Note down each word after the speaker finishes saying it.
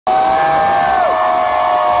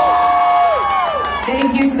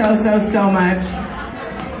so much.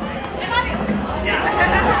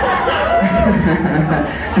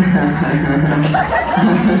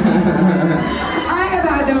 I have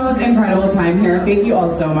had the most incredible time here. Thank you all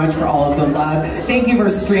so much for all of the love. Thank you for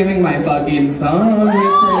streaming my fucking song.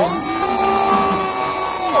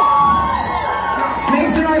 Make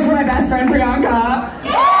some noise for my best friend Priyanka.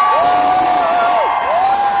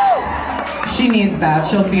 She needs that.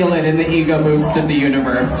 She'll feel it in the ego boost of the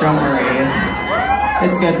universe. Don't worry.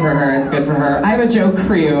 It's good for her. It's good for her. I have a joke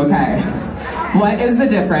for you, okay? What is the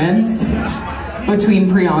difference between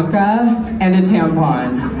Priyanka and a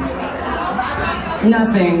tampon?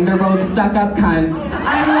 Nothing. They're both stuck-up cunts.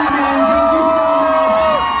 I'm Lemon. Thank you so much.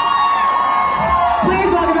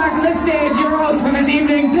 Please welcome back to the stage your host for this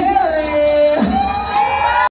evening,